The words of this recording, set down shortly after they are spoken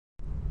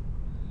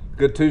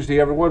Good Tuesday,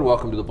 everyone.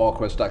 Welcome to the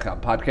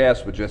VolQuest.com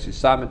podcast with Jesse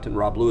Simonton,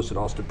 Rob Lewis, and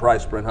Austin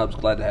Price. Brent Hubbs,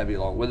 glad to have you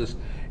along with us.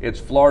 It's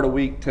Florida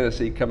week.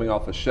 Tennessee coming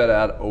off a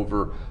shutout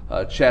over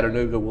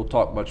Chattanooga. We'll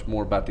talk much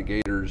more about the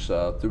Gators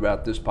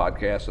throughout this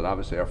podcast and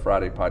obviously our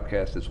Friday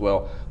podcast as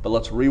well. But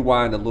let's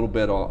rewind a little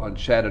bit on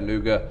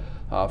Chattanooga.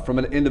 From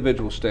an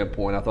individual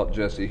standpoint, I thought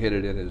Jesse hit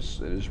it in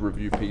his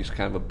review piece,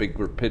 kind of a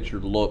bigger picture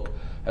look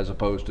as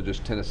opposed to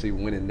just Tennessee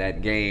winning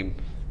that game.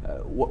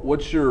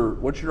 What's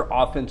your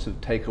offensive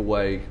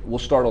takeaway? We'll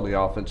start on the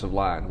offensive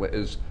line.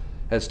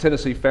 Has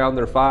Tennessee found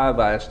their five?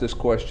 I asked this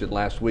question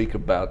last week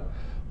about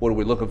what are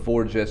we looking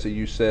for, Jesse.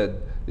 You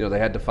said they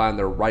had to find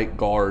their right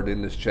guard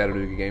in this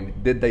Chattanooga game.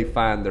 Did they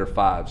find their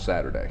five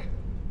Saturday?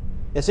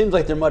 It seems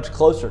like they're much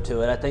closer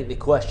to it. I think the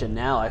question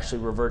now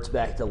actually reverts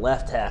back to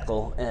left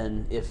tackle,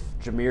 and if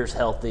Jameer's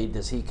healthy,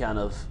 does he kind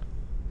of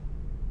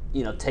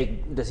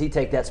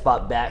take that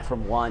spot back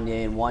from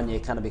Wanya, and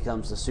Wanya kind of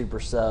becomes the super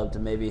sub to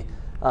maybe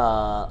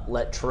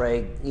let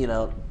Trey,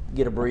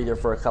 get a breather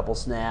for a couple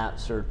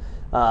snaps, or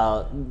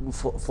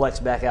flex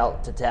back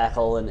out to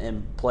tackle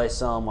and play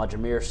some while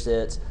Jameer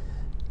sits.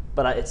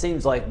 But it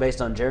seems like,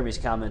 based on Jeremy's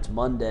comments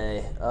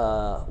Monday,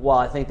 while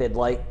I think they'd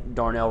like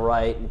Darnell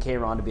Wright and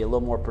Kayron to be a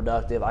little more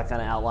productive, I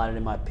kind of outlined it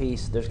in my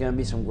piece. There's going to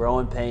be some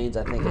growing pains,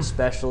 I think,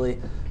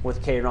 especially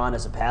with Kayron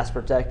as a pass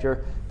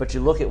protector. But you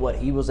look at what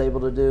he was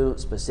able to do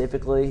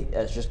specifically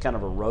as just kind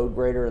of a road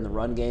grader in the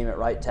run game at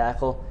right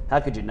tackle.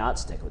 How could you not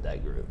stick with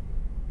that group?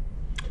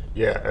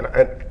 Yeah, and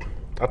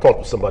I talked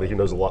with somebody who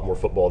knows a lot more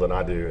football than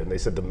I do, and they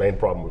said the main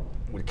problem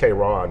with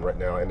Kayron right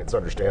now, and it's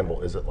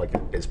understandable, is that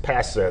his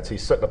pass sets,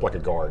 he's setting up like a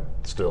guard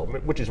still,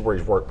 which is where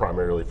he's worked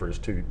primarily for his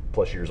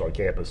 2+ years on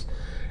campus.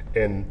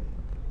 And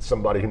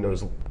somebody who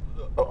knows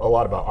a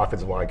lot about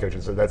offensive line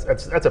coaching said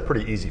that's a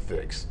pretty easy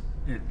fix.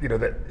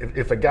 That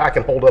if a guy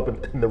can hold up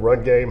in the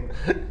run game,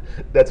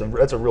 that's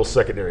a real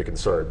secondary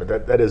concern.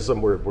 But that is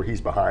somewhere where he's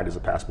behind as a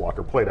pass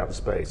blocker, playing out of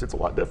space. It's a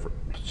lot different.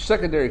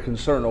 Secondary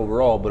concern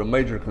overall, but a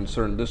major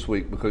concern this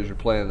week because you're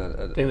playing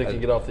a team that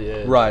can get off the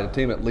edge. Right, a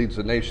team that leads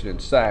the nation in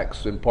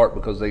sacks, in part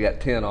because they got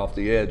 10 off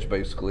the edge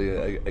basically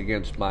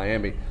against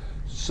Miami.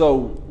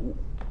 So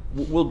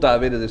we'll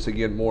dive into this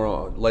again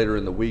more later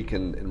in the week,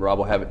 and Rob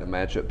will have it in the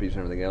matchup piece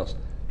and everything else.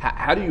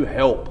 How do you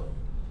help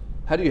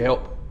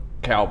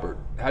Calvert?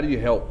 How do you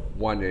help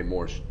Wanya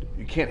Morris?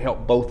 You can't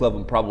help both of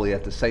them probably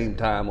at the same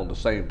time on the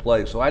same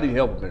play. So how do you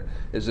help them?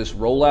 Is this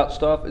rollout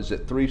stuff? Is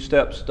it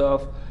three-step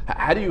stuff?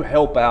 How do you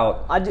help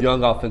out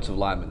young offensive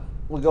linemen?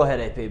 Well, go ahead,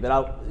 AP,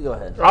 but go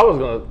ahead. I was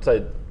going to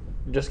say,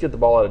 just get the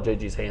ball out of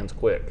JG's hands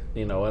quick.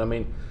 And I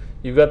mean,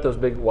 you've got those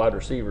big wide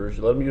receivers.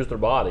 You let them use their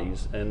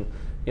bodies, and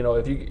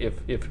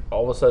if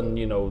all of a sudden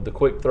the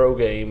quick throw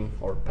game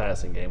or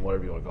passing game,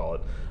 whatever you want to call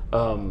it,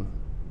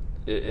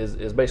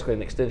 is basically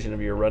an extension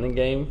of your running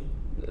game,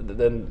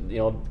 then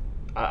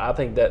I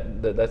think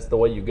that's the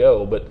way you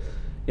go. But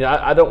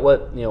I don't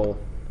let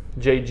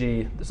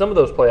JG, some of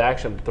those play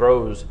action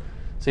throws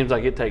seems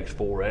like it takes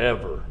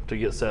forever to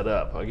get set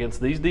up against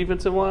these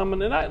defensive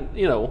linemen. And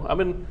they're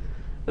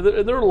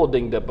a little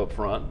dinged up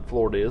front,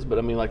 Florida is, but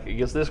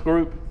against this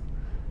group,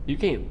 you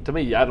can't. To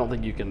me, I don't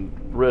think you can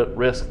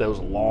risk those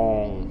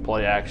long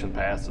play action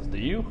passes. Do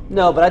you?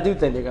 No, but I do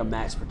think they're going to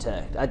max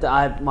protect.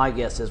 My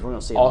guess is we're going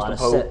to see Austin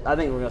a lot of. I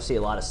think we're going to see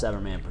a lot of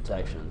 7-man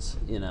protections.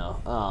 Kind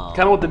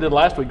of what they did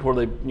last week, where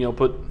they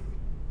put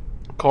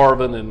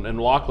Carvin and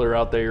Locklear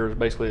out there as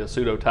basically a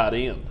pseudo tight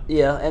end.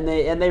 Yeah, and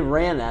they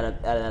ran out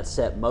of that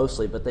set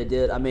mostly, but they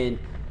did.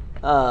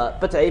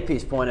 But to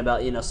AP's point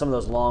about some of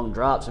those long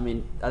drops,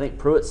 I think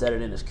Pruitt said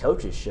it in his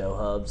coach's show,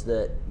 Hubs,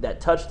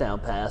 that touchdown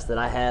pass that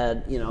I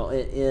had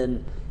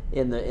in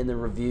the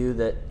review,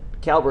 that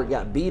Calvert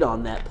got beat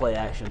on that play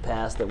action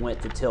pass that went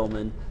to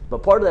Tillman.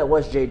 But part of that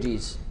was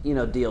JG's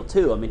deal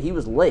too. He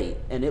was late,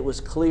 and it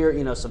was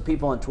clear. Some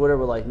people on Twitter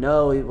were like,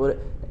 no, he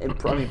would. And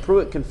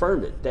Pruitt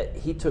confirmed it, that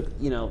he took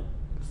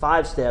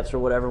 5 steps or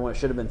whatever when it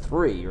should have been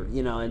 3,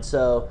 and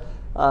so.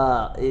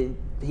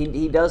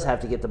 He does have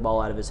to get the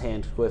ball out of his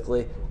hands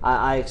quickly.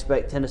 I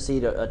expect Tennessee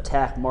to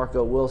attack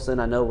Marco Wilson.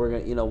 I know we're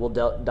going we'll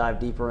dive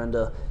deeper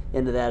into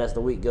that as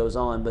the week goes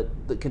on.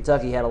 But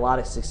Kentucky had a lot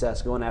of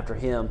success going after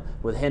him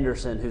with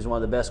Henderson, who's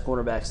one of the best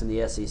cornerbacks in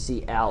the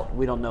SEC, out.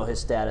 We don't know his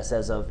status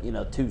as of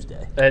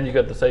Tuesday. And you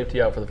got the safety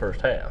out for the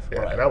first half. Yeah,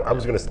 right. And I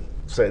was going to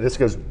say this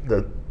goes.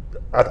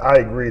 I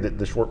agree that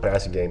the short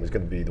passing game is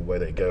going to be the way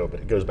they go,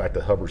 but it goes back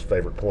to Hubbard's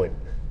favorite point.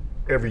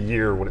 Every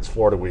year when it's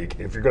Florida week,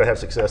 if you're going to have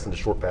success in the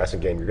short passing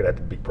game, you're going to have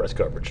to beat press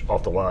coverage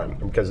off the line,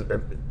 because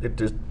it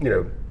just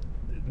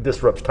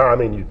disrupts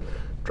timing.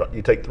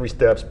 You take 3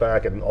 steps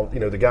back, and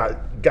the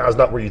guy's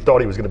not where you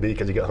thought he was going to be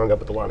because he got hung up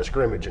at the line of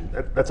scrimmage, and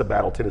that's a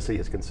battle Tennessee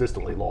has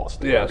consistently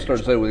lost. Yeah, I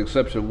started to say, with the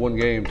exception of one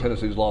game,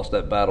 Tennessee's lost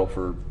that battle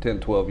for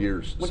 10, 12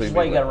 years. Which is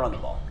why you got to run the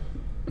ball.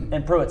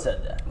 And Pruitt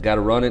said that. Got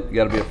to run it. You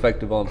got to be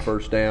effective on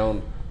first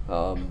down.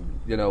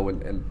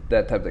 And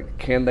that type of thing.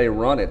 Can they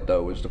run it,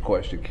 though, is the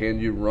question. Can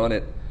you run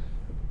it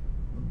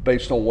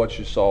based on what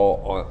you saw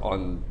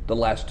on the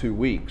last 2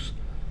 weeks?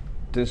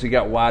 Tennessee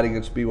got wide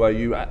against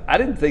BYU. I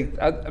didn't think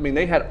 –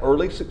 they had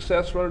early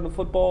success running the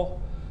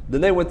football,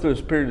 Then they went through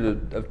this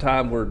period of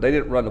time where they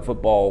didn't run the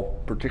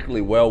football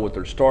particularly well with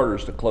their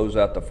starters to close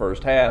out the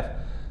first half.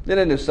 Then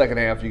in the second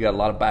half, you got a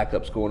lot of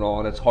backups going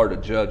on. It's hard to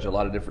judge a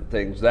lot of different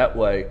things that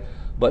way.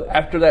 But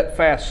after that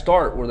fast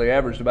start where they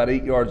averaged about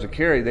 8 yards a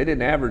carry, they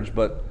didn't average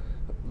but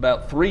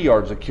about 3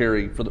 yards a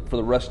carry for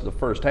the rest of the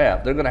first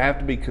half. They're going to have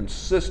to be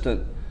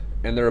consistent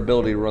in their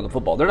ability to run the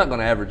football. They're not going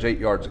to average 8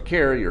 yards a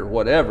carry or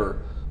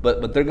whatever,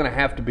 but they're going to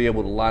have to be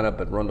able to line up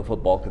and run the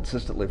football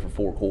consistently for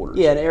 4 quarters.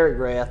 Yeah, and Eric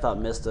Gray, I thought,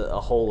 missed a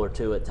hole or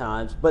two at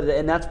times, but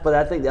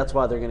I think that's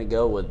why they're going to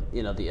go with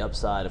the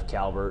upside of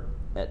Calvert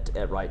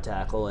at right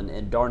tackle,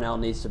 and Darnell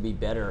needs to be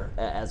better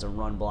as a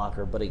run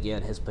blocker. But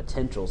again, his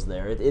potential's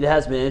there. It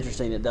has been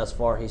interesting that thus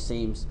far he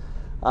seems,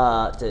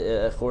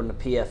 according to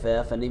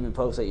PFF and even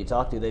folks that you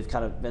talk to, they've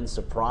kind of been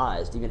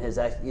surprised. Even his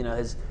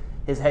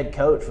head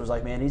coach was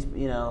like, man, he's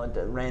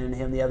ran into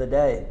him the other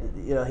day.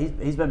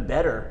 He's been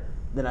better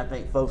than I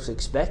think folks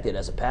expected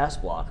as a pass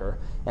blocker,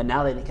 and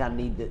now they kind of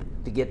need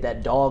to get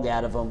that dog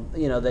out of him,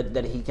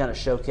 that he kind of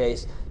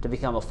showcased to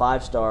become a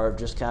 5-star of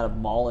just kind of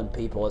mauling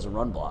people as a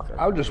run blocker.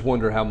 I would just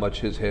wonder how much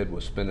his head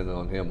was spinning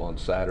on him on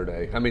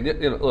Saturday. I mean,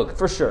 look,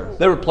 for sure,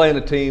 they were playing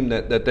a team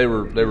that they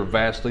were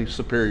vastly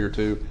superior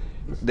to.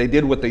 They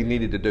did what they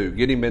needed to do,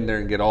 get him in there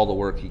and get all the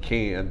work he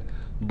can.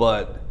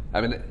 But I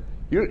mean,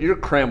 you're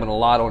cramming a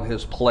lot on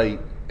his plate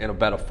in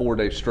about a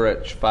 4-day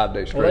stretch,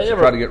 5-day stretch to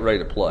try to get ready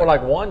to play. Well,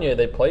 like Wanya,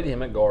 they played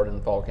him at guard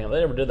in fall camp. They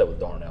never did that with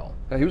Darnell.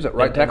 He was at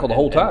right tackle the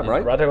whole time,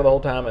 right? Right tackle the whole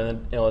time,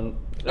 and then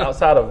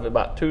outside of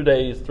about 2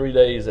 days, 3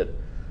 days at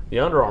the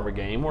Under Armour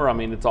game, where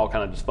it's all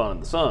kind of just fun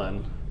in the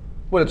sun.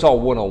 When it's all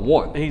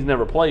one-on-one. He's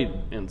never played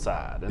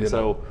inside, and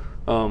so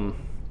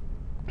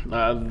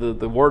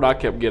the word I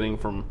kept getting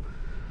from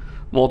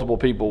multiple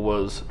people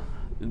was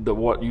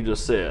what you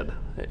just said.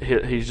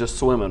 He's just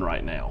swimming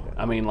right now.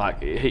 I mean, like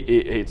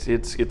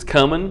it's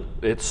coming.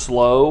 It's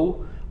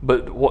slow,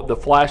 but what the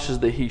flashes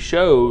that he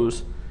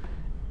shows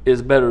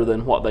is better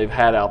than what they've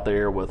had out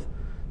there with,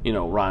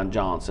 Ryan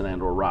Johnson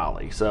and or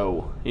Riley.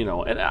 So,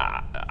 and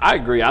I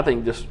agree. I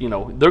think just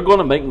they're going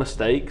to make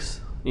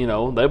mistakes.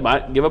 They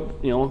might give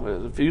up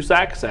a few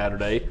sacks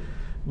Saturday,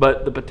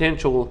 but the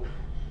potential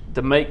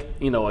to make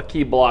a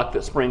key block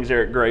that springs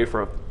Eric Gray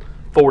for a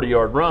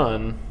 40-yard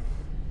run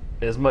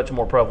is much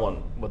more prevalent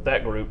with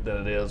that group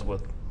than it is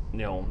with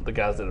the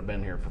guys that have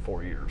been here for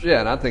 4 years. Yeah,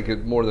 and I think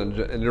it's more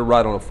than, and you're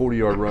right on a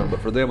 40-yard run,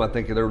 but for them, I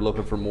think they're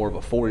looking for more of a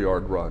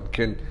 4-yard run.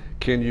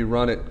 Can you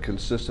run it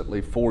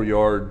consistently 4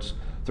 yards,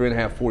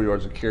 3.5, 4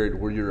 yards of carry to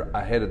where you're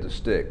ahead of the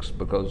sticks?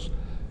 Because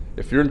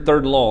if you're in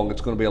third and long,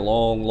 it's going to be a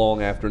long,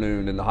 long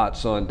afternoon in the hot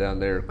sun down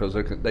there because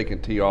they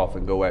can tee off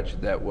and go at you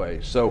that way.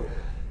 So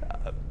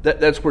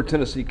that's where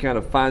Tennessee kind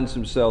of finds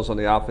themselves on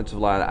the offensive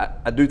line.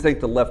 I do think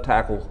the left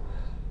tackle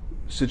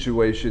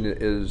situation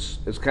is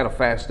kind of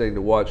fascinating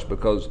to watch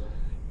because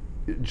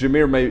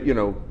Jameer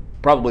may,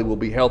 probably will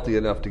be healthy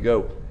enough to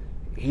go.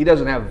 He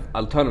doesn't have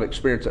a ton of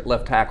experience at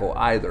left tackle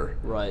either.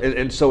 Right.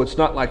 And so it's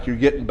not like you're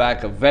getting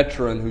back a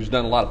veteran who's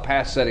done a lot of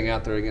pass setting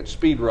out there against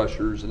speed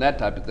rushers and that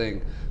type of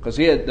thing because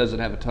he doesn't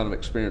have a ton of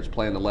experience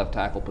playing the left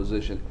tackle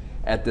position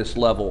at this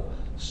level.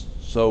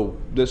 So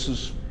this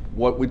is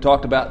what we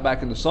talked about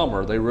back in the summer.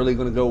 Are they really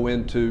going to go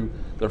into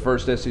their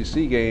first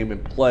SEC game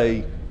and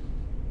play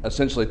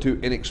essentially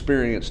 2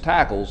 inexperienced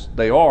tackles?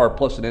 They are,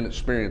 plus an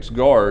inexperienced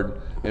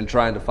guard, and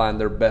trying to find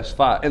their best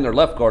 5. And their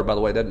left guard, by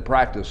the way, doesn't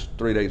practice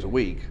 3 days a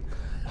week.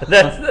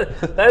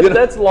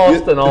 That's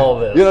lost in all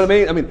of this. You know what I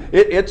mean? I mean,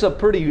 it's a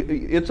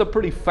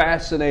pretty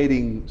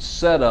fascinating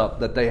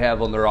setup that they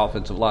have on their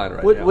offensive line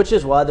right now. Which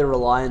is why they're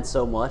relying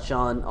so much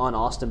on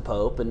Austin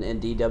Pope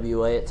and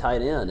DWA at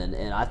tight end.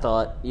 And I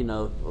thought,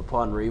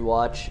 upon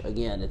rewatch,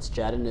 again, it's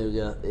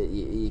Chattanooga.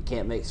 You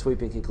can't make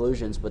sweeping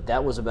conclusions, but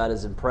that was about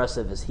as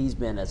impressive as he's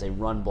been as a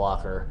run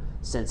blocker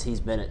since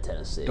he's been at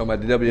Tennessee. Talking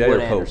about DWA or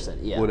Pope? Anderson,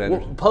 yeah. Wood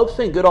Anderson. Well, Pope's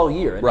been good all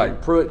year. And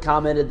right. Pruitt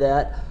commented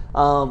that.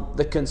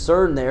 The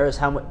concern there is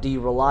how much do you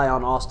rely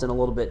on Austin a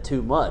little bit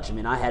too much? I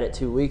mean, I had it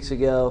 2 weeks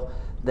ago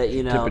that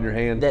tipping your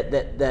hand.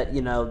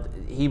 that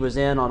he was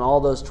in on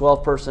all those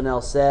 12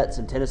 personnel sets,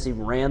 and Tennessee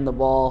ran the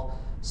ball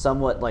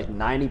somewhat like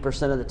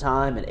 90% of the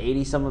time, and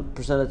 80% of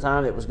the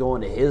time it was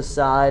going to his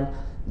side.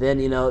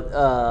 Then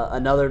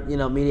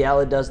another media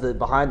outlet does the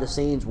behind the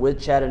scenes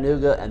with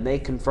Chattanooga, and they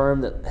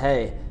confirm that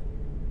hey,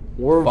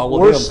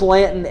 we're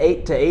slanting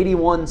 8 to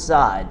 81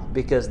 side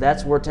because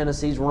that's where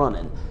Tennessee's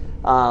running.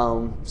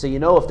 So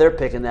if they're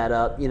picking that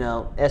up,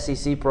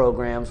 SEC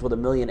programs with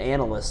 1 million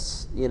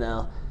analysts,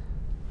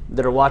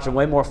 that are watching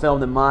way more film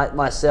than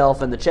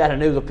myself and the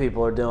Chattanooga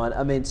people are doing.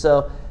 I mean,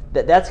 so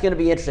that's going to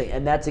be interesting,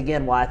 and that's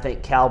again why I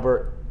think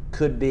Calvert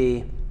could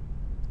be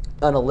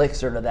an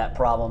elixir to that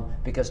problem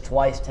because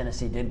twice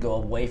Tennessee did go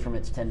away from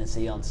its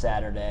tendency on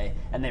Saturday,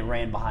 and they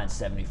ran behind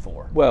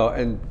 74. Well,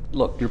 and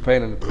look, you're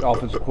paying an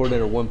offensive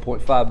coordinator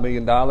 $1.5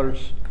 million.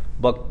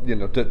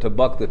 To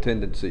buck the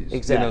tendencies.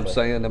 Exactly. You know what I'm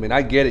saying? I mean,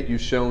 I get it.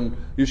 You've shown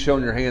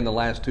your hand the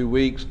last 2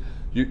 weeks.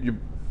 You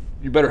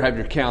better have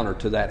your counter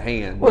to that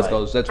hand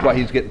because that's why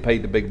he's getting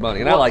paid the big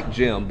money. And I like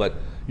Jim, but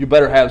you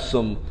better have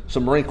some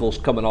wrinkles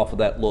coming off of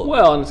that look.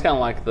 Well, and it's kind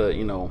of like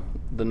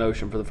the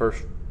notion for the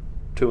first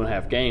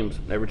 2.5 games,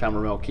 every time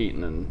Ramel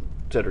Keaton and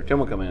Cedric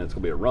Tillman come in, it's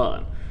going to be a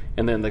run.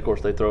 And then, of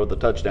course, they throw the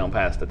touchdown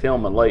pass to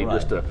Tillman late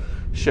just to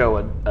show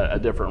a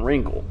different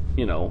wrinkle,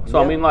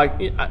 So, I mean, like,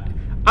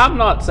 I'm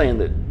not saying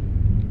that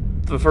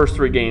the first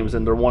 3 games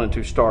and their 1 and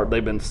 2 start,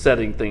 they've been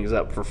setting things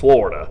up for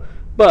Florida.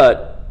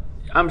 But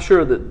I'm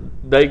sure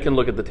that they can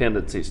look at the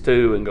tendencies,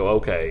 too, and go,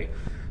 okay,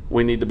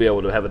 we need to be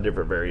able to have a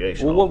different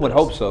variation. Well, one would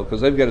hope so, because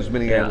they've got as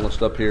many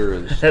analysts up here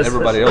as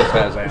everybody else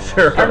has analysts.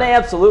 Sure. And they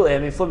absolutely, I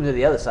mean, flipping to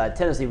the other side,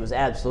 Tennessee was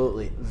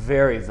absolutely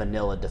very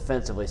vanilla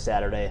defensively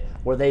Saturday,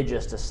 where they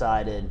just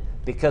decided,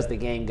 because the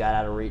game got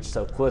out of reach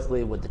so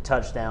quickly with the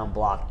touchdown,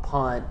 blocked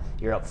punt,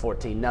 you're up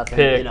 14-0.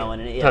 Pick,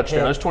 and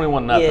touchdown. It's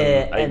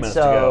 21-0, 8 minutes to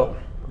go.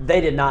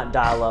 They did not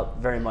dial up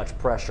very much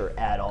pressure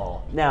at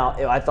all. Now,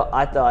 I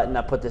thought, and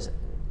I put this,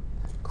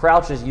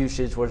 Crouch's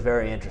usage was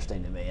very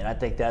interesting to me, and I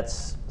think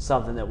that's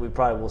something that we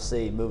probably will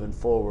see moving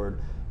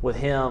forward with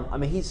him. I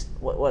mean, he's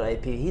what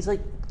AP? He's like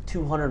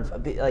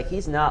 200. Like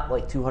he's not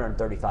like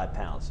 235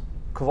 pounds.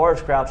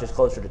 Kavaris Crouch is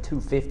closer to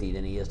 250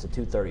 than he is to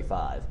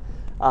 235,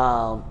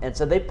 and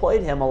so they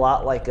played him a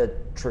lot like a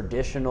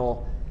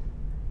traditional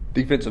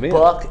defensive end.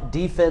 Buck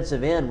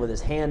defensive end with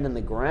his hand in the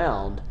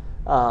ground,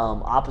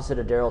 opposite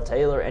of Darrell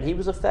Taylor, and he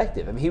was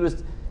effective. I mean, he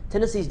was.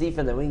 Tennessee's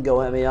defense, and we can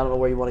go, I mean, I don't know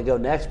where you want to go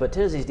next, but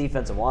Tennessee's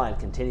defensive line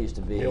continues to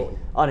be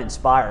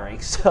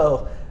uninspiring.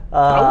 So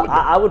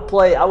I would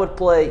play,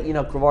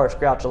 Kavaris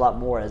Crouch a lot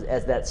more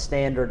as that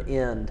standard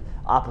end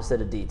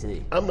opposite of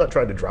DT. I'm not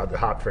trying to drive the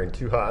hot train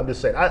too high. I'm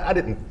just saying I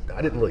didn't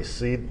really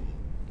see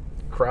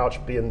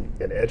Crouch being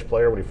an edge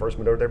player when he first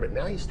went over there, but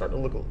now he's starting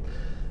to look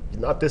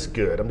not this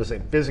good. I'm just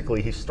saying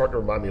physically he's starting to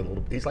remind me a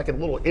little. He's like a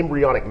little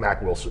embryonic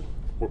Mack Wilson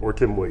or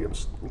Tim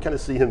Williams. You kind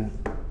of see him,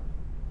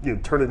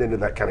 turning into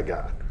that kind of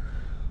guy.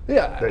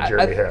 Yeah, that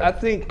Jeremy had. I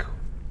think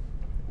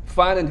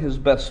finding his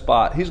best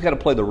spot, he's got to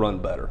play the run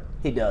better.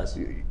 He does.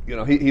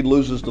 He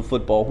loses the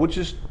football, which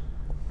is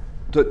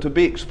to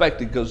be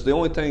expected because the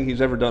only thing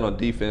he's ever done on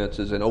defense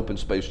is in open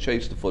space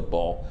chase the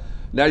football.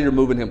 Now you're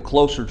moving him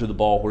closer to the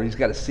ball where he's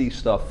got to see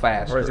stuff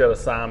faster. Or he's got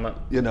assignment.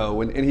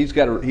 And he's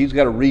got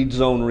to read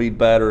zone, read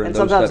better. And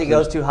sometimes he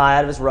goes too high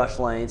out of his rush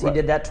lanes. Right.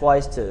 He did that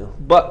twice too.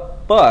 But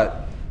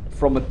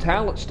from a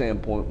talent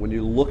standpoint, when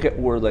you look at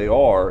where they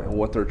are and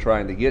what they're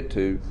trying to get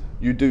to,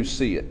 you do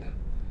see it.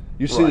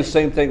 You see the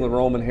same thing with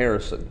Roman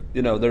Harrison.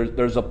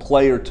 There's a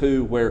play or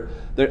two where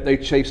they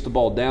chase the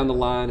ball down the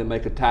line and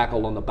make a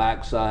tackle on the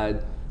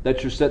backside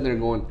that you're sitting there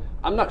going,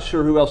 I'm not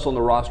sure who else on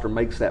the roster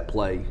makes that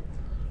play.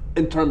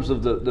 In terms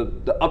of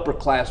the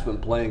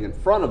upperclassmen playing in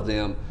front of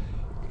them,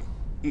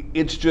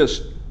 it's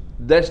just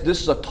this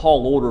is a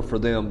tall order for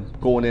them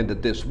going into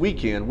this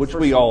weekend, which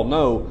we all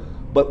know.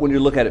 But when you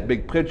look at it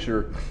big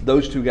picture,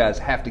 those two guys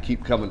have to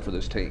keep coming for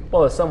this team.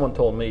 Well, as someone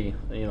told me,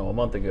 a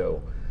month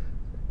ago,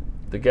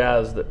 the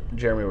guys that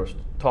Jeremy was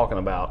talking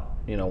about,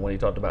 when he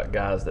talked about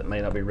guys that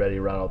may not be ready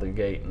right out the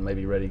gate and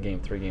maybe ready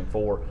game 3, game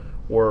 4,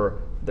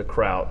 were the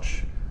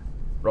Crouch,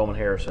 Roman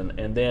Harrison,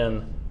 and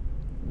then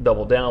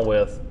double down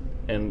with,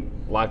 and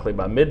likely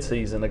by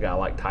midseason, a guy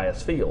like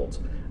Tyus Fields.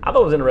 I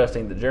thought it was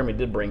interesting that Jeremy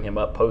did bring him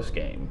up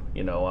post-game,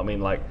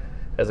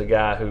 as a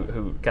guy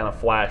who kind of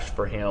flashed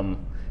for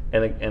him.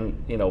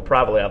 And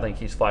privately, I think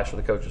he's flashed for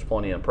the coaches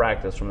plenty in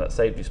practice from that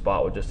safety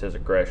spot with just his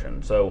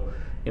aggression. So,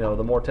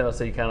 the more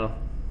Tennessee kind of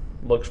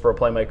looks for a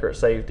playmaker at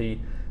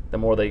safety, the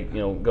more they,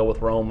 go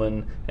with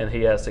Roman and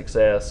he has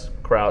success,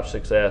 Crouch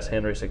success,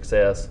 Henry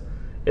success.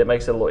 It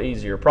makes it a little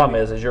easier.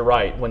 Problem is you're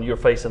right, when you're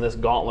facing this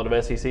gauntlet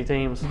of SEC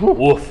teams,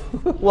 woof.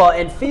 Well,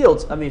 and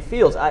Fields,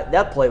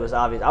 that play was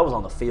obvious. I was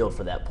on the field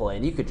for that play,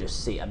 and you could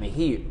just see.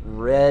 He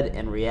read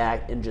and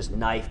reacted and just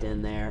knifed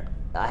in there.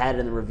 I had it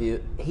in the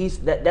review.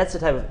 That's the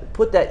type of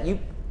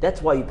that's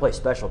why you play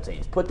special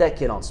teams. Put that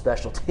kid on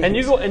special teams. And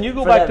you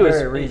go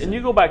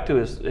back to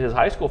his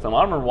high school film.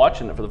 I remember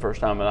watching it for the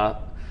first time, and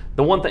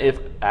the one thing, if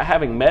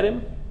having met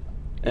him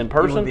in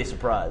person, you would be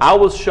surprised. I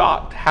was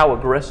shocked how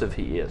aggressive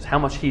he is, how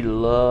much he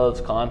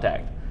loves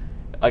contact.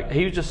 Like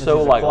he was just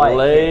so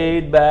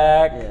laid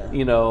back,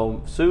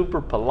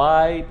 super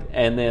polite,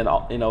 and then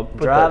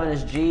driving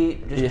his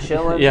Jeep, just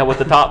chilling. Yeah, with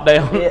the top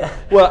down. Yeah.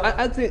 Well,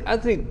 I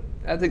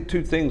think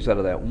two things out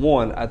of that.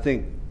 One, I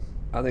think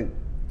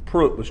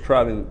Pruitt was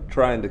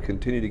trying to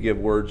continue to give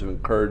words of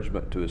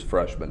encouragement to his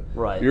freshmen.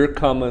 Right. You're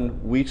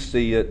coming. We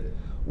see it.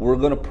 We're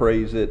going to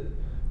praise it.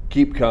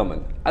 Keep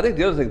coming. I think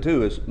the other thing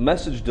too is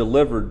message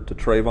delivered to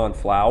Trayvon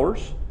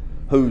Flowers,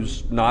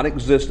 who's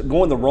non-existent,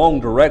 going the wrong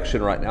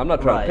direction right now. I'm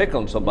not trying to pick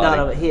on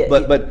somebody,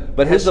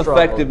 but his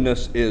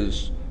effectiveness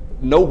is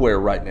nowhere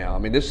right now.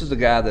 This is a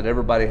guy that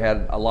everybody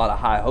had a lot of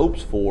high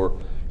hopes for.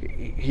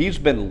 He's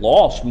been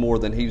lost more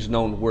than he's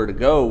known where to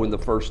go in the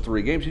first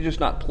 3 games. He's just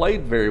not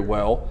played very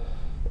well.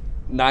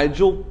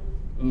 Nigel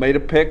made a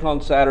pick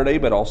on Saturday,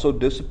 but also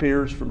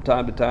disappears from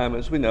time to time,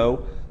 as we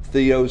know.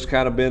 Theo's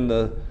kind of been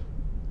the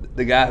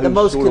guy who's the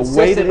most sort of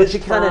consistent, waited but you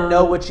kind of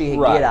know what you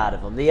can get out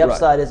of him. The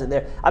upside isn't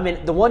there.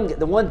 The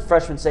one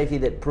freshman safety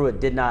that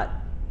Pruitt did not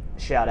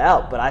shout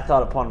out, but I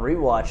thought upon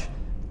rewatch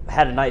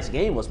had a nice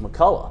game was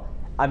McCullough.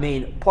 I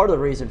mean, part of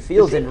the reason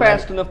Fields Is he didn't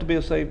fast enough to be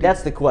a safety?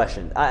 That's the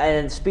question.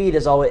 And speed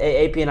is always.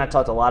 AP and I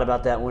talked a lot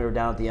about that when we were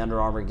down at the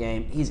Under Armour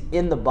game. He's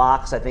in the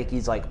box. I think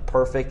he's like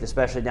perfect,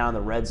 especially down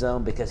in the red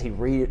zone, because he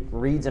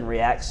reads and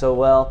reacts so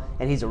well,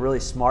 and he's a really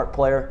smart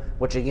player.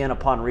 Which again,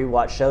 upon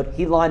rewatch, showed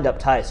he lined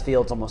up Tyus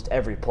Fields almost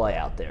every play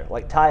out there.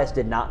 Like Tyus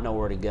did not know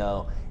where to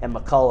go, and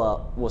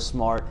McCullough was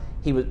smart.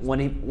 He was when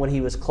he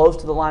was close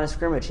to the line of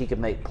scrimmage, he could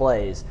make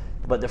plays.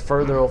 But the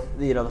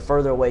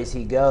further away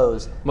he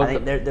goes, I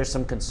think there's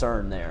some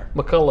concern there.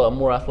 McCullough, a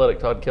more athletic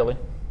Todd Kelly.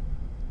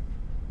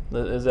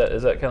 Is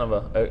that kind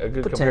of a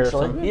good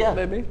comparison? Yeah,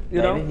 maybe.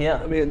 Yeah.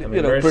 I mean,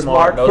 very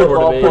smart knows where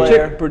to be,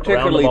 player,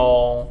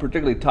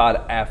 particularly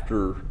Todd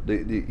after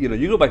the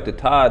you go back to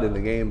Todd in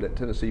the game that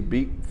Tennessee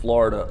beat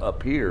Florida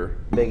up here.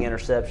 Big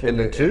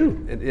interception.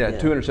 Two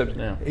interceptions.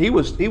 Yeah. He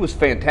was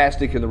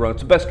fantastic in the run.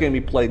 It's the best game he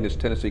played in his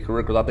Tennessee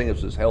career because I think it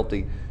was as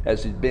healthy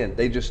as he's been.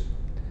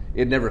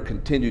 It never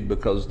continued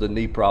because of the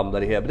knee problem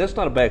that he had. But that's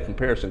not a bad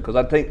comparison because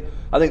I think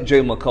Jay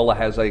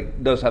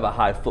McCullough does have a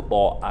high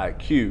football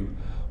IQ,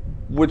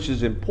 which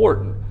is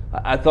important.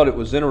 I thought it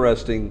was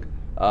interesting.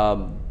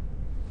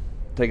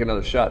 Take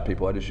another shot,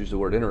 people. I just used the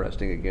word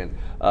interesting again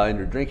in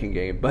your drinking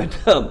game. But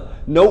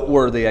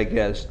noteworthy, I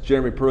guess,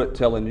 Jeremy Pruitt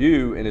telling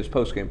you in his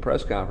post-game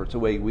press conference,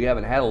 we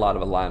haven't had a lot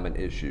of alignment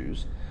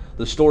issues.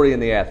 The story in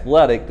The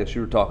Athletic that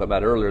you were talking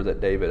about earlier that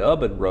David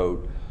Ubben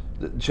wrote,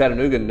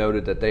 Chattanooga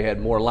noted that they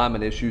had more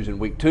alignment issues in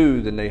week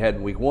 2 than they had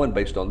in week 1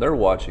 based on their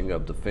watching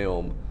of the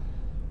film.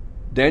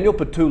 Daniel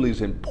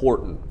Petulli's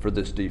important for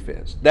this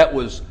defense. That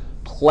was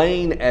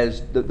plain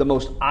as the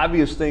most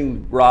obvious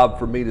thing, Rob,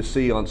 for me to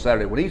see on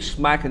Saturday. When he's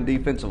smacking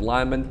defensive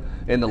linemen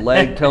in the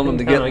leg, telling them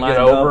to get lined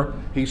up,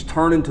 he's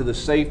turning to the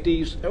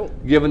safeties,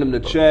 giving them the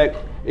check.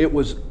 It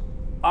was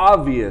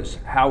obvious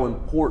how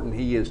important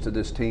he is to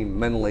this team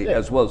mentally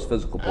as well as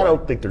physical play. I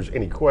don't think there's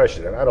any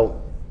question,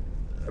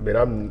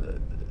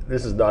 and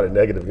this is not a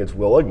negative against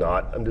Will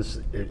Ignott. I'm just,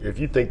 if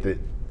you think that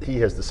he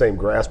has the same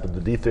grasp of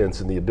the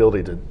defense and the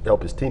ability to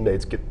help his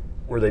teammates get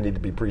where they need to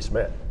be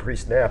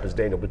pre-snap as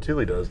Daniel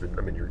Petulli does,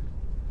 then you're.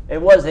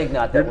 It was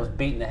Ignott that was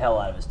beating the hell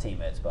out of his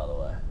teammates, by the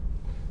way,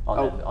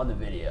 on the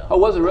video. Oh,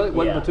 was it really?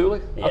 Wasn't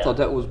Petulli? Yeah. I thought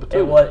that was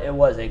Petulli. It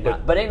was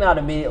Ignott, but Ignott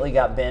immediately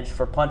got benched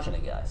for punching a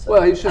guy. So.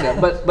 Well, he should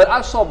have, but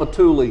I saw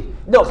Petulli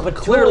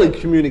clearly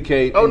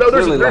communicate. Oh no,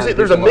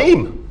 there's a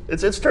meme.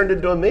 It's turned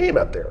into a meme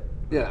out there.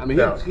 Yeah, I mean,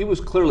 he was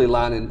clearly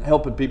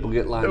helping people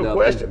get lined up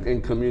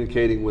and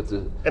communicating with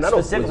the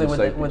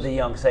specifically with the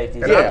young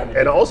safeties.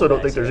 And I also don't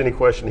think there's any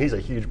question he's a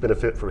huge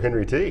benefit for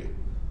Henry T.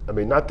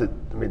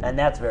 And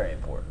that's very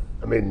important.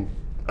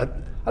 I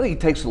think he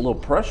takes a little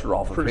pressure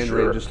off of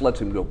Henry and just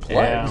lets him go play.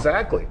 Yeah.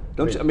 Exactly.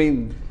 Don't you? I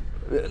mean,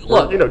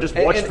 look, just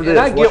watch for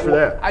this. Watch for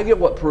that. I get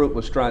what Pruitt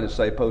was trying to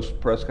say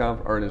post press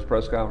conference or in his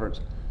press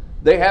conference.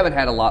 They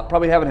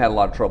probably haven't had a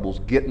lot of troubles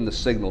getting the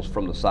signals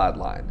from the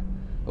sideline.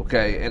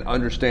 Okay, and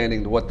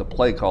understanding what the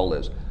play call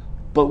is.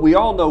 But we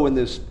all know in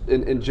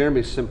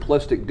Jeremy's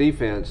simplistic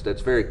defense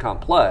that's very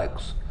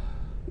complex,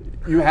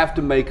 you have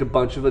to make a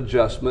bunch of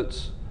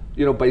adjustments,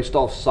 based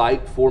off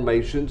sight,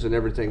 formations, and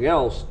everything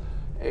else.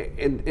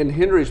 And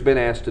Henry's been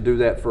asked to do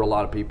that for a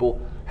lot of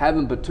people.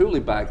 Having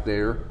Petulli back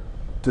there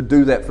to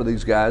do that for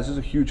these guys is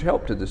a huge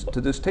help to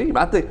this team.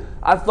 I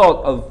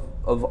thought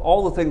of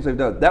all the things they've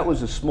done, that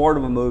was as smart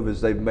of a move as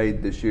they've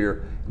made this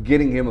year,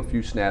 getting him a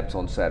few snaps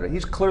on Saturday.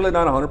 He's clearly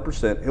not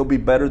 100%. He'll be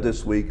better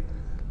this week.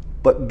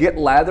 But get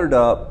lathered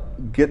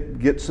up,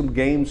 get some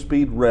game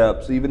speed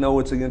reps, even though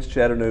it's against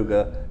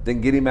Chattanooga,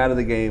 then get him out of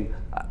the game.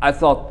 I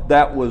thought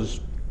that was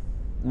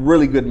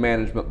really good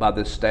management by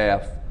this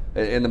staff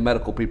and the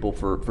medical people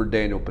for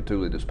Daniel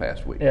Petulli this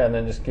past week. Yeah, and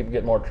then just keep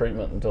getting more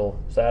treatment until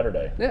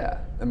Saturday. Yeah,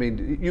 I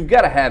mean, you've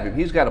got to have him.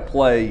 He's got to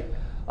play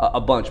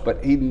a bunch,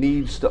 but he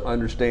needs to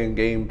understand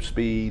game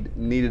speed,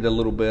 needed a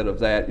little bit of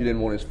that. You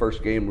didn't want his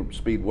first game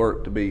speed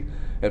work to be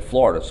at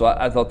Florida. So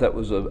I thought that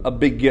was a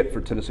big get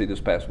for Tennessee this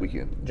past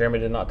weekend. Jeremy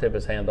did not tip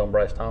his hand on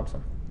Bryce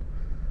Thompson.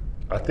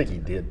 I think he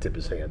did tip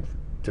his hand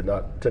to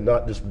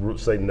not just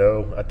say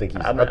no. I think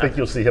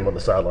you'll see him on the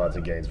sidelines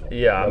in Gainesville.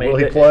 Yeah, will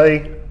he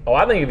play?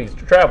 I think if he's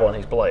traveling,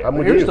 he's playing.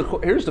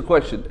 Here's the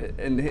question,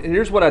 and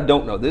here's what I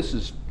don't know. This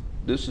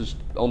is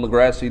on the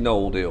grassy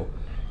knoll deal.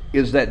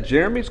 Is that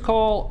Jeremy's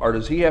call, or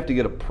does he have to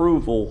get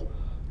approval?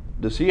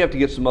 Does he have to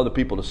get some other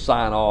people to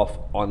sign off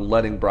on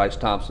letting Bryce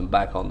Thompson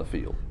back on the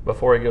field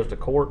before he goes to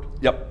court?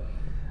 Yep.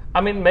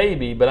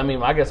 Maybe, but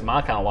I guess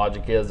my kind of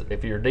logic is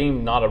if you're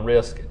deemed not a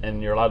risk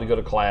and you're allowed to go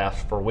to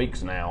class for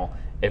weeks now,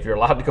 if you're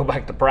allowed to go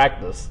back to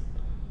practice.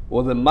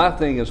 Well, then my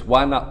thing is,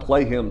 why not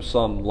play him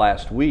some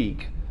last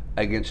week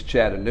against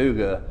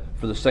Chattanooga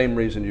for the same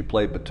reason you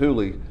played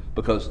Petulli?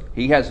 Because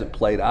he hasn't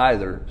played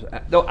either.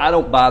 I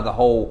don't buy the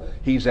whole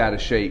he's out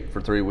of shape for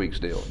 3 weeks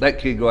deal. That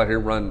kid go out here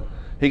and run.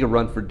 He can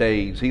run for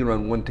days. He can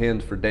run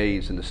 110s for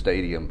days in the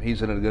stadium.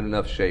 He's in a good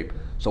enough shape.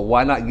 So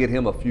why not get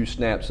him a few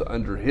snaps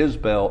under his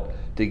belt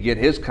to get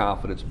his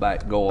confidence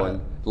back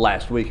going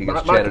last week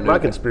against Chattanooga? My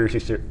conspiracy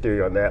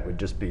theory on that would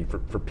just be for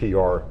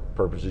PR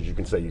purposes. You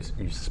can say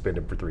you suspend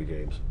him for 3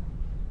 games.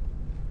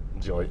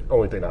 It's the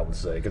only thing I would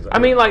say. I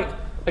mean, like,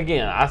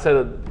 again, I said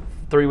it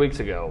 3 weeks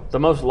ago. The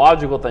most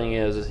logical thing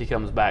is he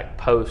comes back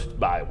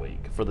post-bye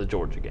week for the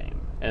Georgia game.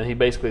 And he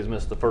basically has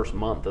missed the first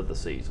month of the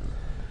season.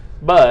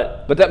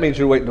 But that means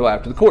you're waiting until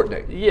after the court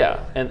date. Yeah,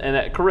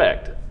 and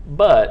correct.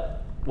 But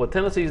what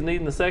Tennessee's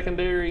needing the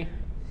secondary,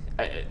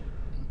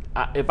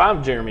 if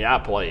I'm Jeremy, I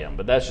play him,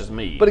 but that's just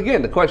me. But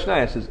again, the question I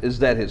ask is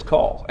that his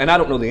call? And I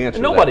don't know the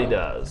answer. Nobody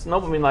does.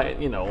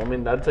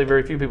 I'd say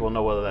very few people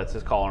know whether that's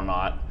his call or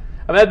not.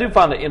 I mean, I do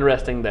find it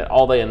interesting that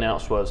all they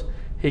announced was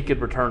he could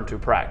return to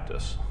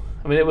practice.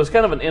 I mean, it was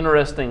kind of an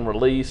interesting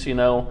release,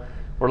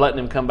 We're letting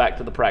him come back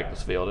to the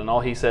practice field, and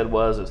all he said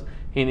is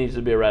he needs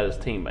to be around his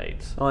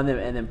teammates. Oh, and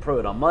then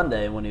Pruitt on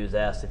Monday, when he was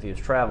asked if he was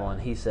traveling,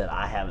 he said,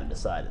 "I haven't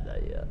decided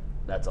that yet."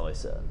 That's all he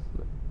said.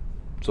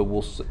 So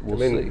we'll see.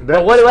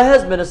 But what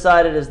has been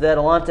decided is that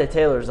Alontae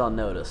Taylor is on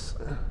notice.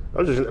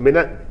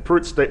 That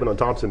Pruitt's statement on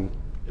Thompson,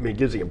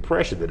 gives the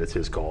impression that it's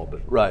his call,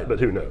 but right. But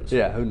who knows?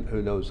 Yeah,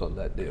 who knows on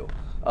that deal?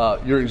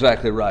 You're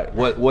exactly right.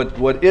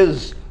 What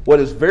is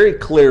very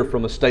clear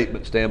from a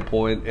statement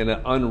standpoint in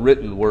an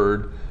unwritten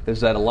word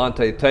is that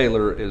Alontae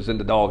Taylor is in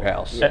the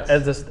doghouse. Yes.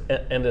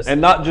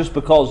 And not just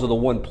because of the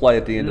one play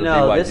at the end of the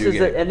BYU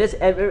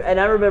game. And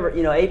I remember,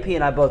 AP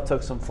and I both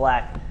took some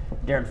flack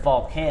during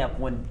fall camp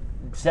when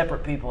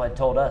separate people had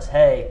told us,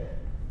 hey,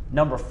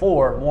 number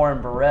 4, Warren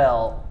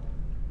Burrell,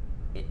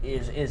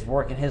 is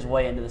working his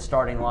way into the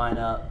starting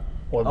lineup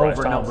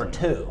over number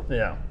 2.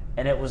 Yeah.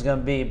 And it was going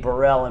to be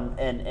Burrell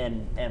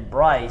and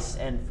Bryce,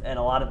 and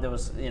a lot of there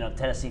was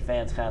Tennessee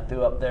fans kind of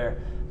threw up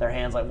their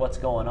hands like, what's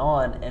going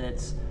on? And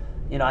it's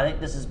I think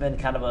this has been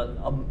kind of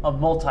a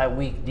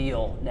multi-week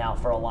deal now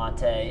for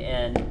Alontae,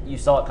 and you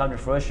saw it come to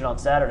fruition on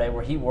Saturday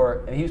where he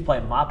was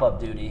playing mop-up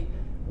duty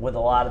with a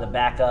lot of the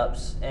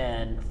backups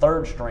and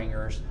third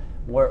stringers,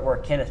 where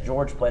Kenneth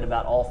George played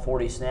about all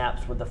 40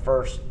 snaps with the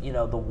first the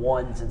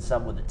 1s and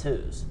some with the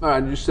 2s. All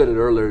right, you said it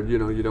earlier.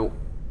 You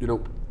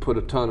don't put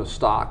a ton of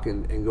stock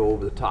and go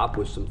over the top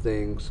with some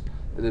things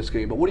in this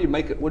game. But what did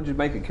you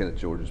make of Kenneth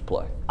George's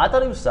play? I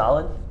thought he was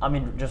solid. I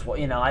mean, just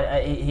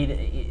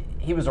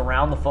he was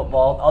around the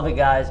football. Other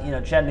guys,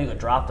 Chattanooga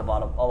dropped a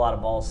lot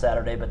of balls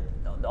Saturday, but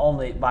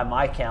only by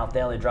my count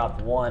they only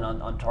dropped 1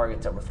 on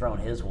targets that were thrown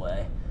his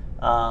way.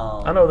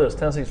 I know this.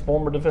 Tennessee's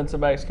former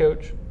defensive backs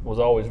coach was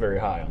always very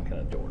high on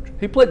Kenneth George.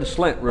 He played the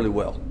slant really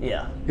well.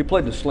 Yeah. He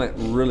played the slant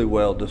really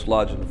well,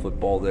 dislodging the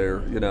football there,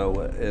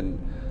 And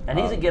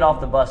he's a get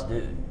off the bus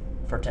dude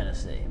for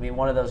Tennessee. I mean,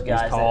 one of those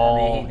guys. He's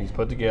tall. He's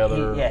put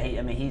together.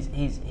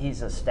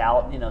 He's a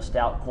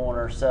stout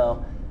corner.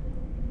 So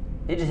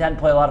he just hadn't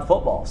played a lot of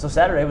football. So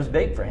Saturday was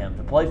big for him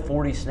to play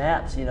 40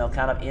 snaps,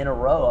 kind of in a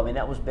row. I mean,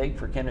 that was big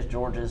for Kenneth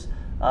George's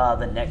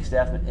the next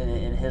step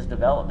in his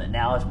development.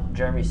 Now, as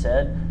Jeremy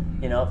said,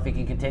 if he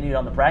can continue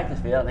on the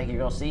practice field, I think you're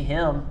going to see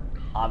him.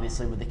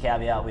 Obviously, with the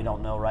caveat we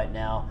don't know right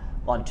now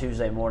on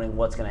Tuesday morning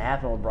what's going to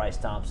happen with Bryce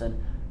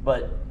Thompson,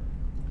 but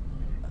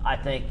I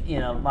think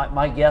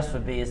my guess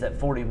would be is that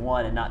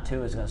 41 and not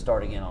 2 is going to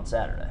start again on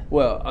Saturday.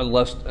 Well,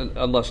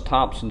 unless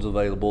Thompson's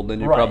available, then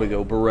you probably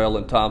go Burrell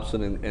and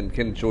Thompson, and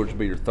Kenneth George would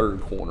be your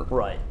third corner.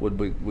 Right.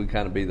 Would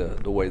kind of be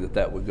the way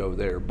that would go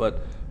there.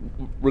 But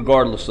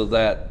regardless of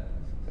that,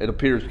 it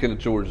appears Kenneth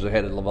George is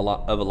ahead of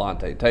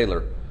Alontae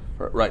Taylor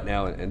right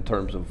now in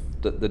terms of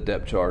the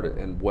depth chart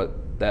and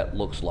what that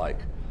looks like.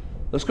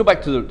 Let's go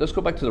back to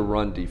the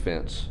run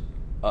defense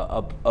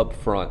up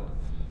front.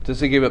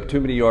 Tennessee gave up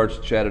too many yards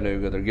to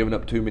Chattanooga. They're giving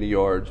up too many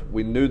yards.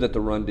 We knew that the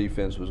run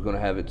defense was going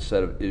to have its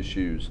set of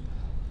issues.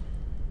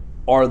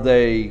 Are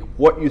they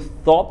what you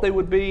thought they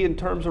would be in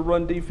terms of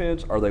run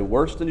defense? Are they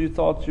worse than you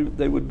thought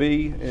they would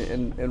be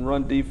in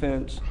run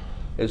defense?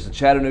 Is the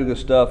Chattanooga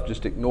stuff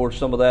just ignore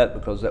some of that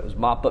because that was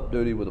mop-up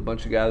duty with a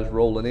bunch of guys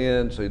rolling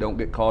in so you don't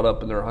get caught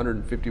up in their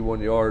 151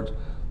 yards?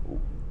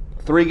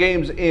 3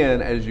 games in,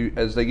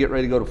 as they get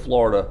ready to go to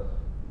Florida,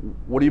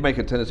 what do you make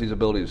of Tennessee's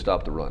ability to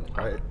stop the run?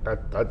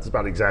 That's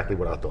about exactly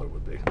what I thought it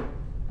would be.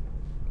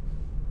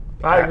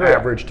 I agree.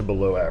 Average to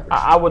below average.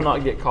 I would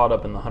not get caught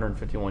up in the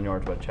 151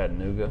 yards by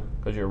Chattanooga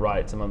because you're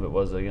right. Some of it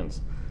was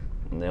against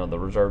the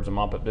reserves and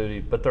mop-up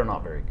duty, but they're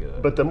not very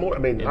good. But the more,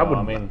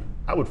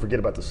 I would forget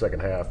about the second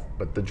half.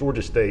 But the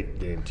Georgia State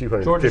game,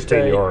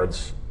 215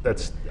 yards.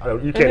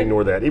 You can't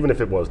ignore that, even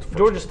if it was the first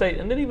Georgia game. State,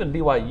 and then even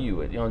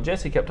BYU.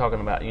 Jesse kept talking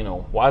about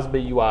why is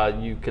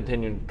BYU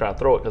continuing to try to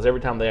throw it because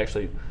every time they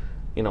actually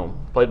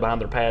played behind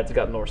their pads,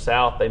 got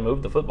north-south, they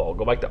moved the football,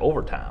 go back to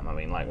overtime. I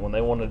mean, when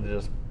they wanted to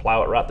just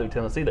plow it right through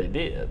Tennessee, they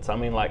did. So,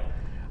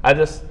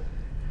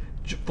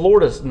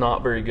 Florida's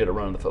not very good at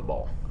running the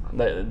football.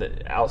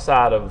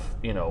 Outside of,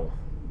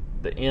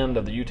 the end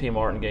of the UT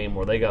Martin game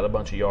where they got a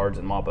bunch of yards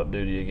in mop-up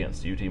duty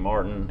against UT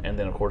Martin, and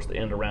then, of course, the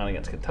end around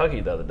against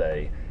Kentucky the other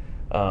day.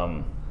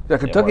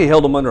 Kentucky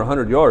held them under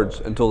 100 yards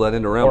until that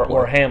end around play.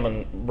 Or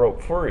Hammond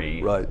broke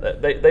free. Right.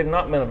 They've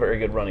not been a very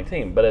good running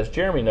team. But as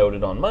Jeremy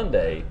noted on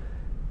Monday,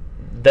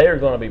 they're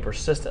going to be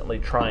persistently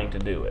trying to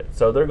do it.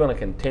 So they're going to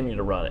continue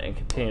to run it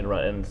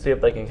and see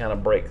if they can kind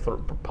of break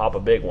through, pop a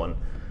big one.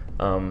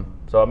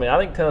 So, I mean, I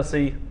think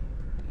Tennessee,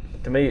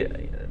 to me,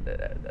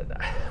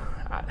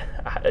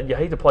 you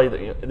hate to play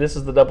this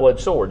is the double-edged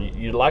sword.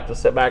 You'd like to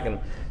sit back and,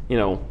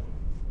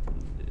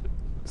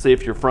 see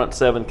if your front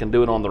seven can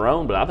do it on their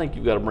own, but I think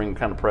you've got to bring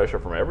kind of pressure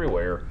from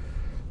everywhere,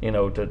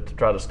 to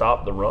try to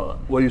stop the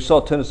run. Well, you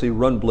saw Tennessee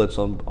run blitz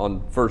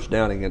on first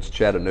down against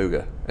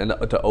Chattanooga and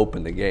to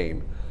open the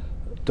game.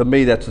 To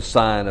me, that's a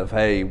sign of,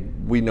 hey,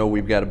 we know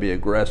we've got to be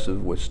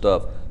aggressive with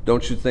stuff.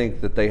 Don't you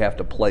think that they have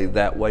to play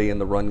that way in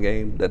the run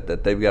game,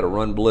 that they've got to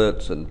run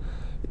blitz and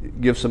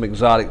give some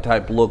exotic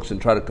type looks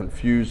and try to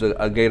confuse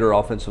a Gator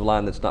offensive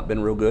line that's not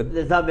been real good?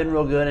 It's not been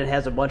real good, and it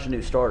has a bunch of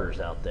new starters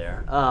out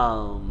there.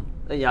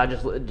 I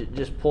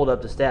just pulled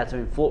up the stats. I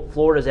mean,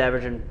 Florida's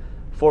averaging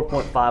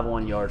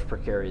 4.51 yards per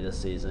carry this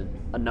season,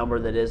 a number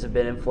that has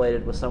been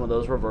inflated with some of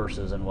those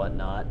reverses and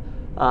whatnot.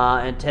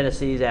 And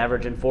Tennessee's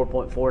averaging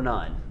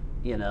 4.49.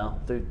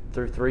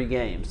 Through 3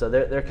 games. So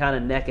they're kind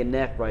of neck and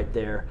neck right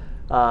there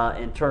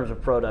in terms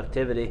of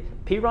productivity.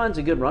 Piron's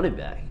a good running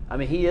back. I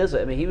mean, he is.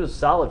 I mean, he was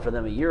solid for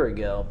them a year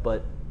ago,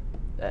 but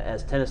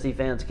as Tennessee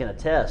fans can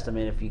attest, I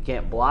mean, if you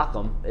can't block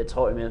him, it's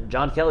hard. I mean,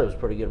 John Kelly was a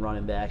pretty good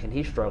running back, and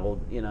he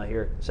struggled,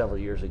 here several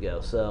years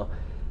ago. So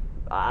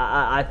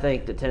I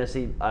think that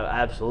Tennessee,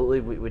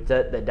 absolutely,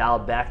 they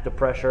dialed back the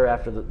pressure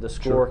after the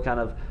score kind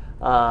of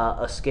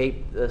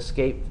escaped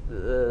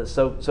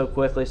so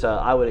quickly. So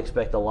I would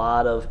expect a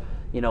lot of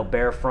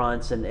bear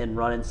fronts and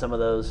running some of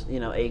those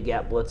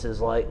A-gap blitzes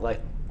like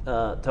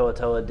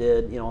Toa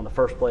did on the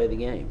first play of the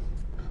game.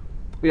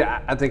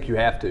 Yeah, I think you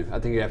have to. I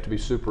think you have to be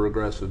super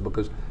aggressive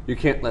because you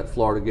can't let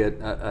Florida get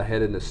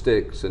ahead in the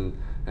sticks and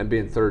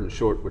being third and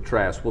short with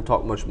Trask. We'll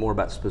talk much more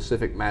about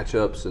specific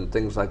matchups and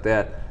things like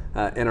that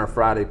in our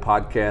Friday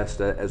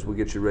podcast as we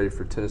get you ready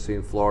for Tennessee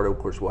and Florida. Of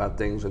course, we'll have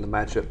things in the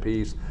matchup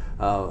piece,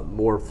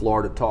 more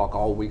Florida talk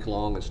all week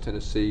long as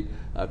Tennessee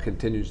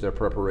continues their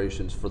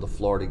preparations for the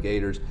Florida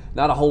Gators.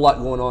 Not a whole lot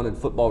going on in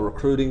football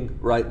recruiting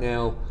right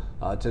now.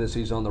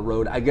 Tennessee's on the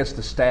road. I guess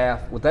the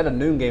staff, with that a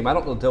noon game, I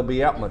don't know if they'll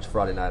be out much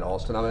Friday night,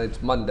 Austin. I mean, it's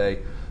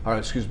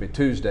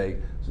Tuesday.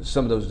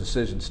 Some of those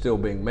decisions still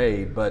being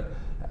made, but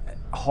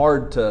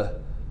hard to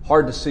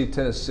see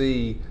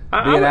Tennessee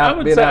being out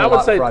Friday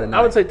night.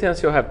 I would say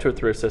Tennessee will have 2 or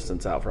 3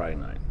 assistants out Friday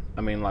night.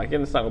 I mean, and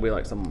it's not going to be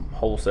like some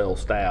wholesale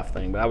staff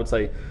thing, but I would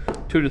say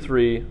 2 to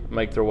 3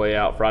 make their way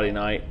out Friday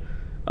night.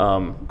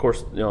 Of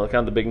course, kind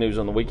of the big news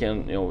on the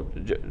weekend,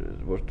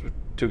 was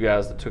 2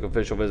 guys that took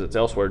official visits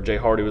elsewhere. Jay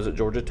Hardy was at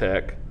Georgia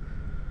Tech.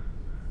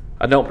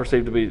 I don't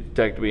perceive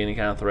Tech to be any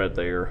kind of threat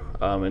there.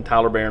 And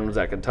Tyler Barron was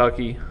at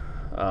Kentucky.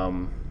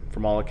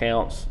 From all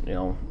accounts,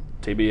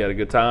 TB had a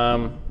good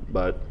time,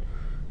 but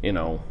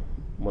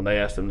when they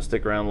asked him to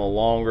stick around a little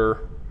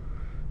longer,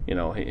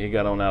 he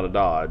got on out of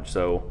Dodge.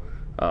 So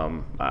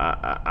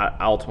I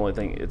ultimately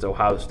think it's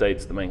Ohio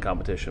State's the main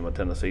competition with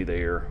Tennessee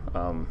there.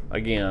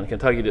 Again,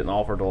 Kentucky didn't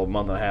offer until a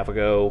month and a half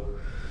ago,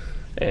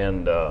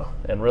 and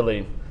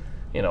really,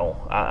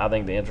 I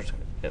think the interest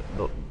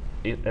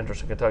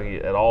in Kentucky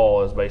at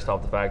all is based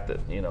off the fact that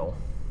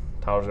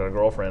Tyler's got a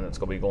girlfriend that's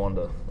going to be going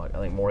to I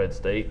think Morehead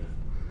State.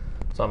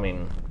 So I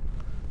mean,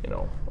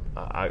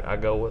 I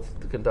go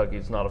with Kentucky.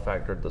 It's not a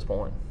factor at this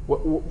point.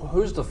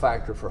 Who's the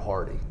factor for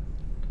Hardy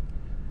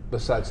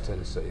besides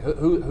Tennessee?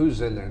 Who's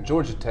in there?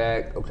 Georgia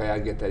Tech. Okay, I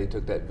get that he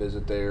took that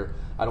visit there.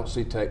 I don't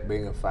see Tech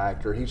being a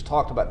factor. He's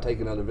talked about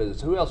taking other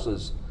visits. Who else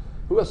is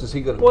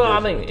he going to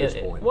visit at this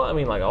point? Well, I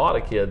mean, like a lot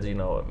of kids,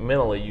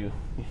 mentally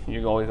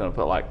you're always going to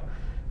put like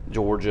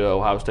Georgia,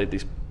 Ohio State,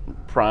 these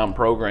prime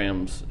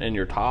programs in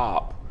your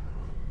top.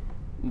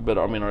 But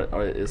I mean,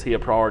 is he a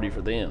priority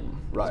for them?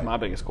 Right. That's my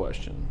biggest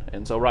question.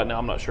 And so right now,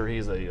 I'm not sure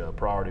he's a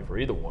priority for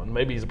either one.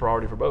 Maybe he's a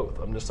priority for both.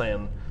 I'm just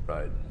saying.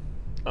 Right.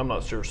 I'm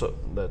not sure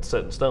that's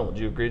set in stone. Would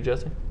you agree,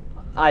 Jesse?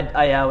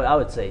 I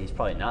would say he's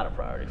probably not a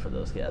priority for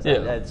those guys.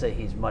 Yeah. I'd say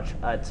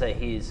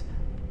he's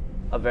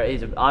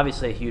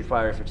obviously a huge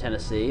priority for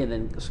Tennessee, and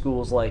then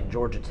schools like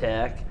Georgia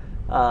Tech.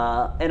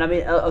 And I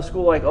mean, a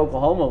school like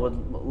Oklahoma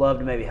would love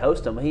to maybe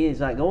host him. He's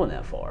not going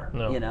that far.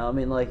 No. I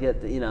mean,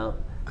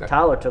 Okay.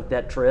 Tyler took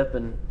that trip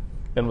and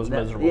was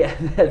miserable. Yeah,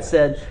 that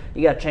said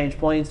you got to change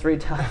planes 3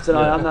 times, and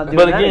I'm not doing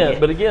that again.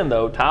 But again,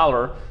 though,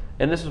 Tyler,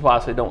 and this is why I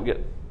say don't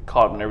get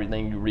caught up in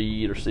everything you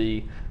read or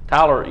see.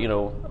 Tyler,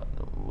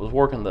 was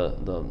working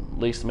the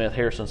Lee Smith,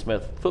 Harrison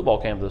Smith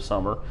football camp this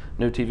summer.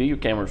 New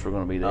TV cameras were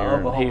going to be there,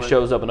 and he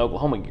shows up in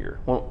Oklahoma gear.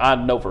 Well, I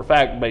know for a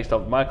fact, based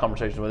off my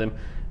conversation with him,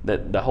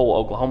 that the whole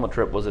Oklahoma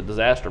trip was a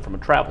disaster from a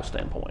travel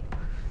standpoint,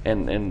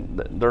 and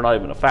they're not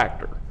even a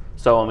factor.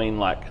 So I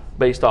mean,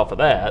 based off of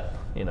that,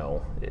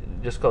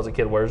 just because a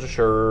kid wears a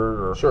shirt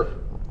or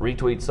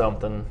retweets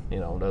something,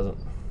 doesn't.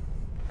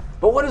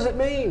 But what does it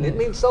mean? It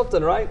means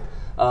something, right?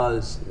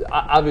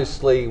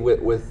 Obviously,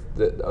 with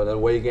an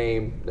away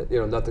game,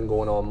 nothing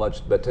going on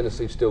much, but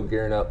Tennessee's still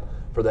gearing up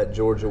for that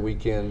Georgia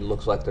weekend.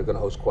 Looks like they're going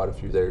to host quite a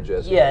few there,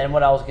 Jesse. Yeah, and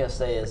what I was going to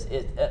say is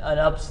an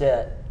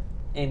upset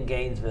in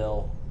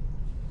Gainesville,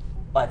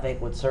 I think,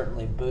 would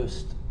certainly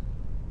boost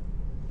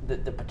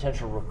the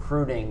potential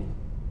recruiting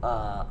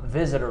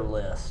visitor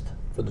list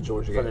For the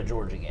Georgia for game. the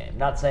Georgia game.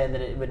 Not saying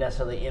that it would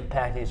necessarily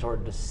impact any sort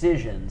of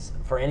decisions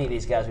for any of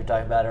these guys we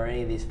talked about or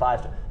any of these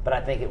five, but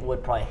I think it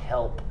would probably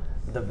help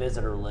the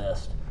visitor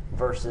list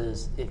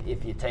versus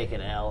if you take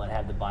an L and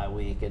have the bye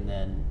week and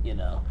then,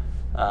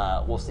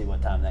 we'll see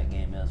what time that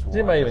game is. Does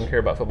anybody even care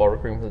about football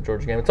recruiting for the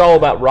Georgia game? It's all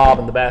about Rob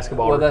and the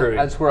basketball recruiting.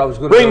 That's where I was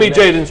going. Bring me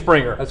Jaden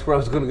Springer. That's where I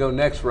was going to go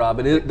next, Rob.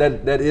 And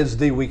that is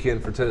the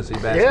weekend for Tennessee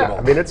basketball.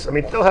 Yeah, I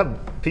mean they'll have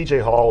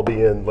PJ Hall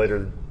be in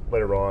later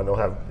on. They'll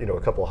have a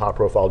couple of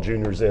high-profile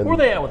juniors in. Where are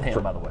they at with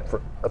him, by the way?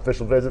 For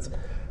official visits?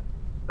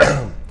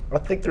 I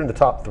think they're in the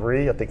top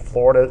 3. I think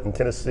Florida and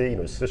Tennessee.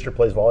 His sister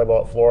plays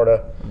volleyball at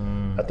Florida.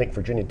 I think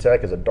Virginia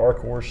Tech is a dark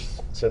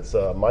horse since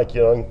Mike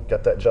Young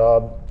got that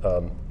job.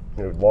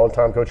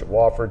 Longtime coach at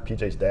Wofford.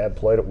 PJ's dad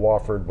played at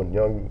Wofford when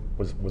Young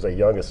was a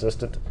young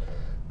assistant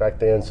back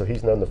then, so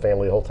he's known the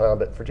family the whole time.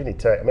 But Virginia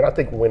Tech, I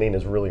think winning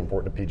is really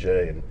important to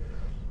PJ,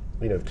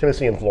 and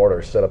Tennessee and Florida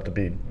are set up to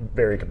be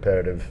very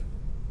competitive.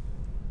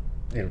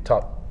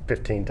 Top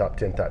 15, top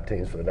 10 type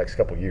teams for the next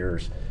couple of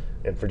years,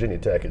 and Virginia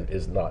Tech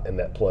is not in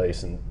that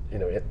place, and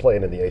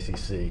playing in the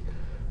ACC.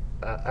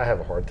 I have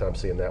a hard time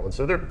seeing that one.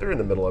 So they're in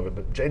the middle of it.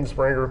 But Jaden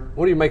Springer,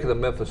 What do you make of the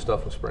Memphis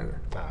stuff with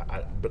Springer?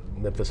 but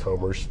Memphis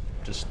homers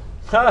just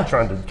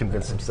trying to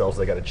convince themselves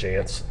they got a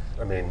chance.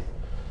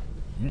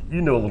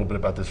 You know a little bit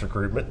about this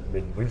recruitment.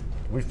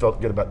 We've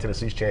felt good about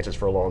Tennessee's chances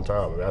for a long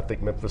time. I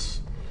think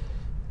Memphis.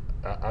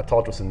 I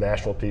talked with some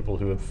national people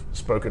who have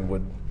spoken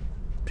with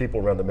people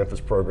around the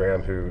Memphis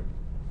program who.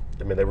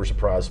 They were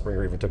surprised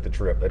Springer even took the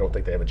trip. They don't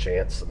think they have a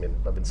chance.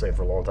 I've been saying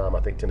for a long time, I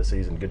think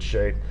Tennessee's in good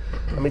shape.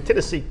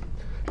 Tennessee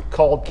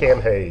called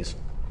Cam Hayes,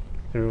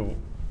 who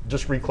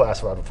just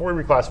reclassified. Before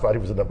he reclassified, he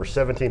was the number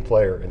 17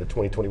 player in the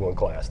 2021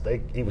 class.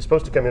 He was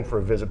supposed to come in for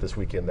a visit this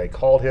weekend. They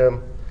called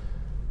him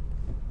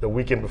the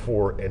weekend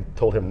before and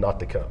told him not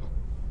to come.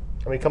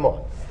 Come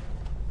on.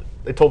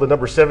 They told the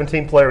number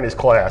 17 player in his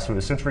class, who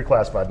has since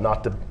reclassified,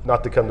 not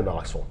to come to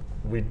Knoxville.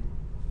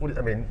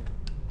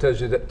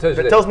 It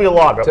tells me a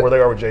lot about where they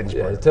are with Jaden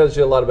Springer. Yeah, it tells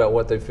you a lot about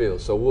what they feel.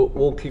 So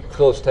we'll keep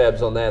close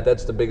tabs on that.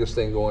 That's the biggest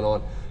thing going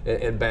on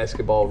in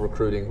basketball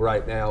recruiting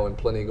right now, and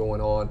plenty going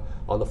on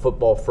the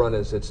football front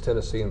as it's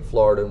Tennessee and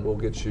Florida, and we'll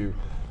get you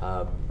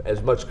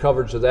as much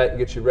coverage of that and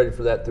get you ready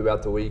for that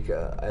throughout the week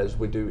as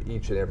we do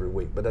each and every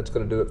week. But that's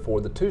going to do it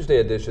for the Tuesday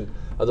edition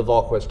of the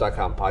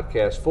VolQuest.com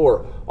podcast.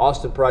 For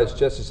Austin Price,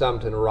 Jesse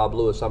Simonton, and Rob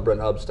Lewis, I'm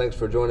Brent Hubbs. Thanks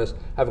for joining us.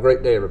 Have a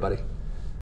great day, everybody.